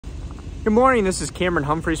Good morning, this is Cameron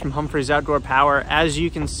Humphreys from Humphreys Outdoor Power. As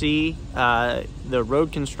you can see, the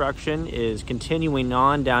road construction is continuing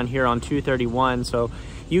on down here on 231, so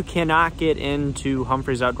you cannot get into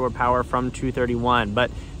Humphreys Outdoor Power from 231,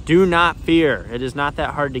 but do not fear. It is not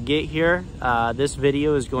that hard to get here. This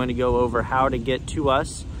video is going to go over how to get to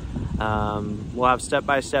us. We'll have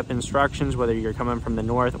step-by-step instructions, whether you're coming from the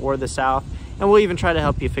north or the south, and we'll even try to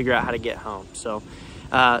help you figure out how to get home. So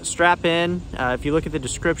strap in. If you look at the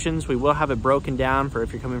descriptions, we will have it broken down for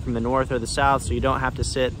if you're coming from the north or the south, so you don't have to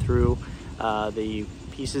sit through the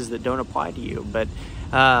pieces that don't apply to you. But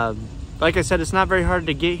like I said, it's not very hard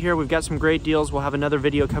to get here. We've got some great deals. We'll have another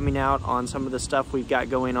video coming out on some of the stuff we've got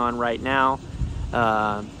going on right now.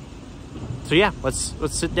 So yeah, let's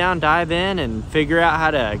sit down, dive in, and figure out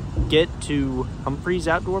how to get to Humphreys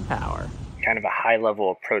Outdoor Power. Kind of a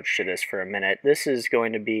high-level approach to this for a minute. This is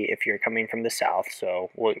going to be if you're coming from the south, so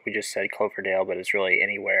we just said Cloverdale, but it's really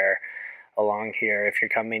anywhere along here. If you're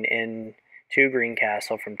coming in to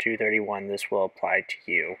Greencastle from 231, this will apply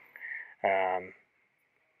to you.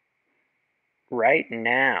 Right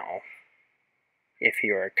now, if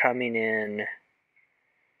you are coming in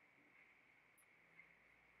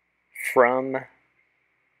from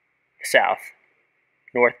south,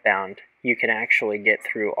 northbound, you can actually get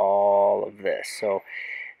through all of this. So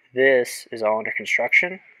this is all under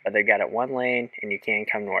construction, but they've got it one lane and you can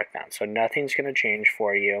come northbound. So nothing's going to change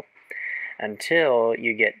for you until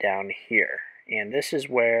you get down here. And this is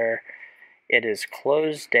where it is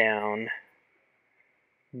closed down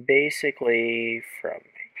basically from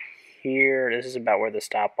here. This is about where the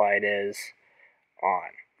stoplight is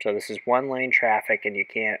on. So this is one lane traffic and you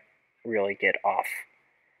can't really get off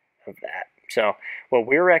of that. So what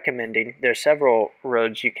we're recommending, there's several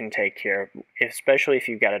roads you can take here, especially if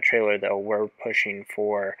you've got a trailer though. We're pushing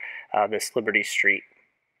for this Liberty Street.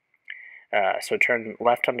 So turn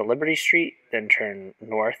left onto Liberty Street, then turn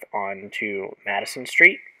north onto Madison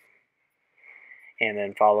Street, and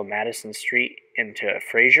then follow Madison Street into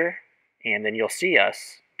Fraser, and then you'll see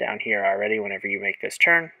us down here already whenever you make this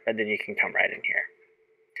turn, and then you can come right in here.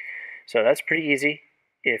 So that's pretty easy.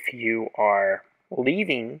 If you are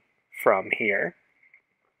leaving from here,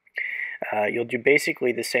 you'll do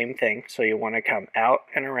basically the same thing. So you'll want to come out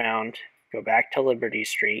and around, go back to Liberty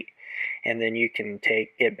Street, and then you can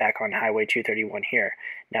get back on Highway 231 here.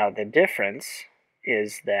 Now the difference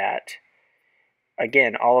is that,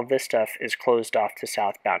 again, all of this stuff is closed off to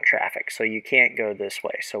southbound traffic, so you can't go this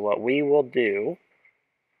way. So what we will do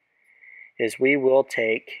is we will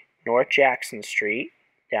take North Jackson Street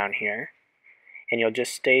down here, and you'll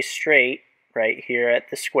just stay straight right here at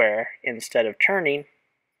the square instead of turning,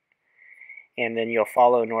 and then you'll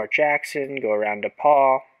follow North Jackson, go around to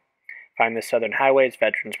Paul, find the Southern Highway, it's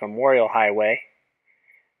Veterans Memorial Highway,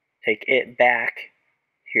 take it back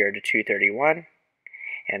here to 231,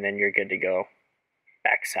 and then you're good to go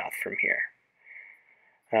back south from here.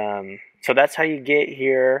 So that's how you get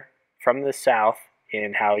here from the south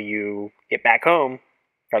and how you get back home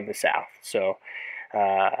from the south. So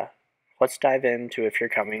let's dive into if you're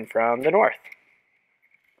coming from the north.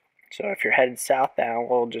 So if you're headed southbound,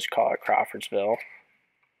 we'll just call it Crawfordsville.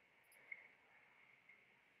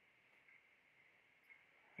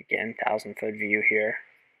 Again, 1,000-foot view here.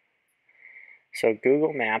 So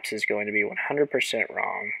Google Maps is going to be 100%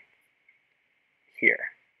 wrong here.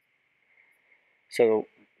 So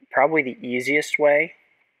probably the easiest way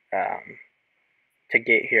to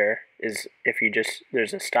get here is if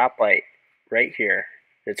there's a stoplight right here.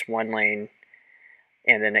 It's one lane,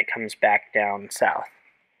 and then it comes back down south.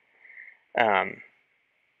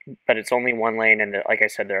 But it's only one lane, and like I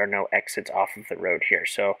said, there are no exits off of the road here.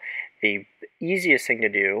 So the easiest thing to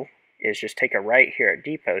do is just take a right here at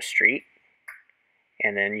Depot Street,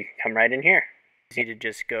 and then you can come right in here. You need to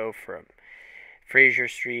just go from Fraser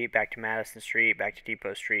Street back to Madison Street, back to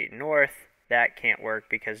Depot Street north. That can't work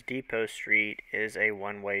because Depot Street is a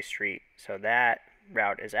one-way street, so that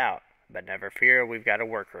route is out. But never fear, we've got a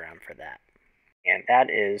workaround for that. And that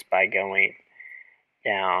is by going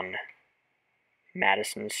down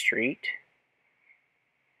Madison Street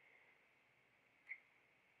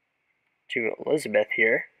to Elizabeth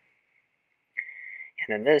here.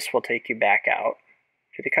 And then this will take you back out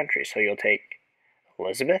to the country. So you'll take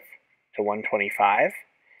Elizabeth to 125.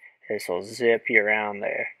 This will zip you around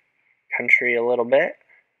the country a little bit.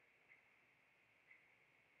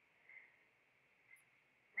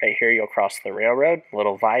 Right here you'll cross the railroad,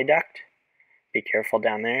 little viaduct. Be careful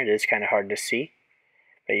down there, it is kind of hard to see.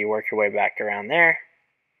 But you work your way back around there.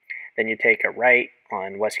 Then you take a right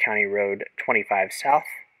on West County Road 25 South,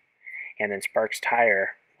 and then Sparks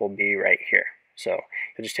Tire will be right here. So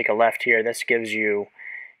you'll just take a left here. This gives you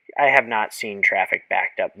I have not seen traffic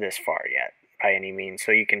backed up this far yet by any means,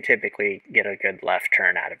 so you can typically get a good left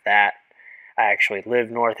turn out of that. I actually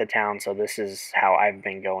live north of town, so this is how I've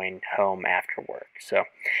been going home after work. So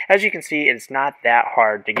as you can see, it's not that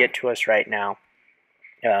hard to get to us right now.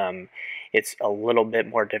 It's a little bit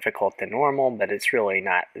more difficult than normal, but it's really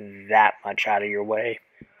not that much out of your way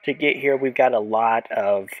to get here. We've got a lot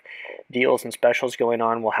of deals and specials going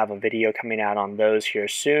on. We'll have a video coming out on those here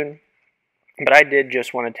soon. But I did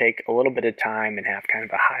just want to take a little bit of time and have kind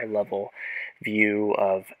of a high level view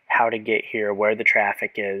of how to get here, where the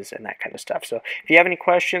traffic is, and that kind of stuff. So if you have any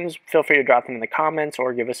questions, feel free to drop them in the comments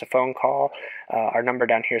or give us a phone call. Our number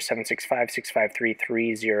down here is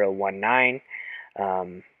 765-653-3019.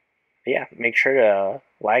 Yeah, make sure to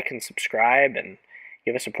like and subscribe and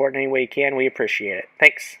give us support in any way you can. We appreciate it.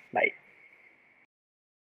 Thanks. Bye.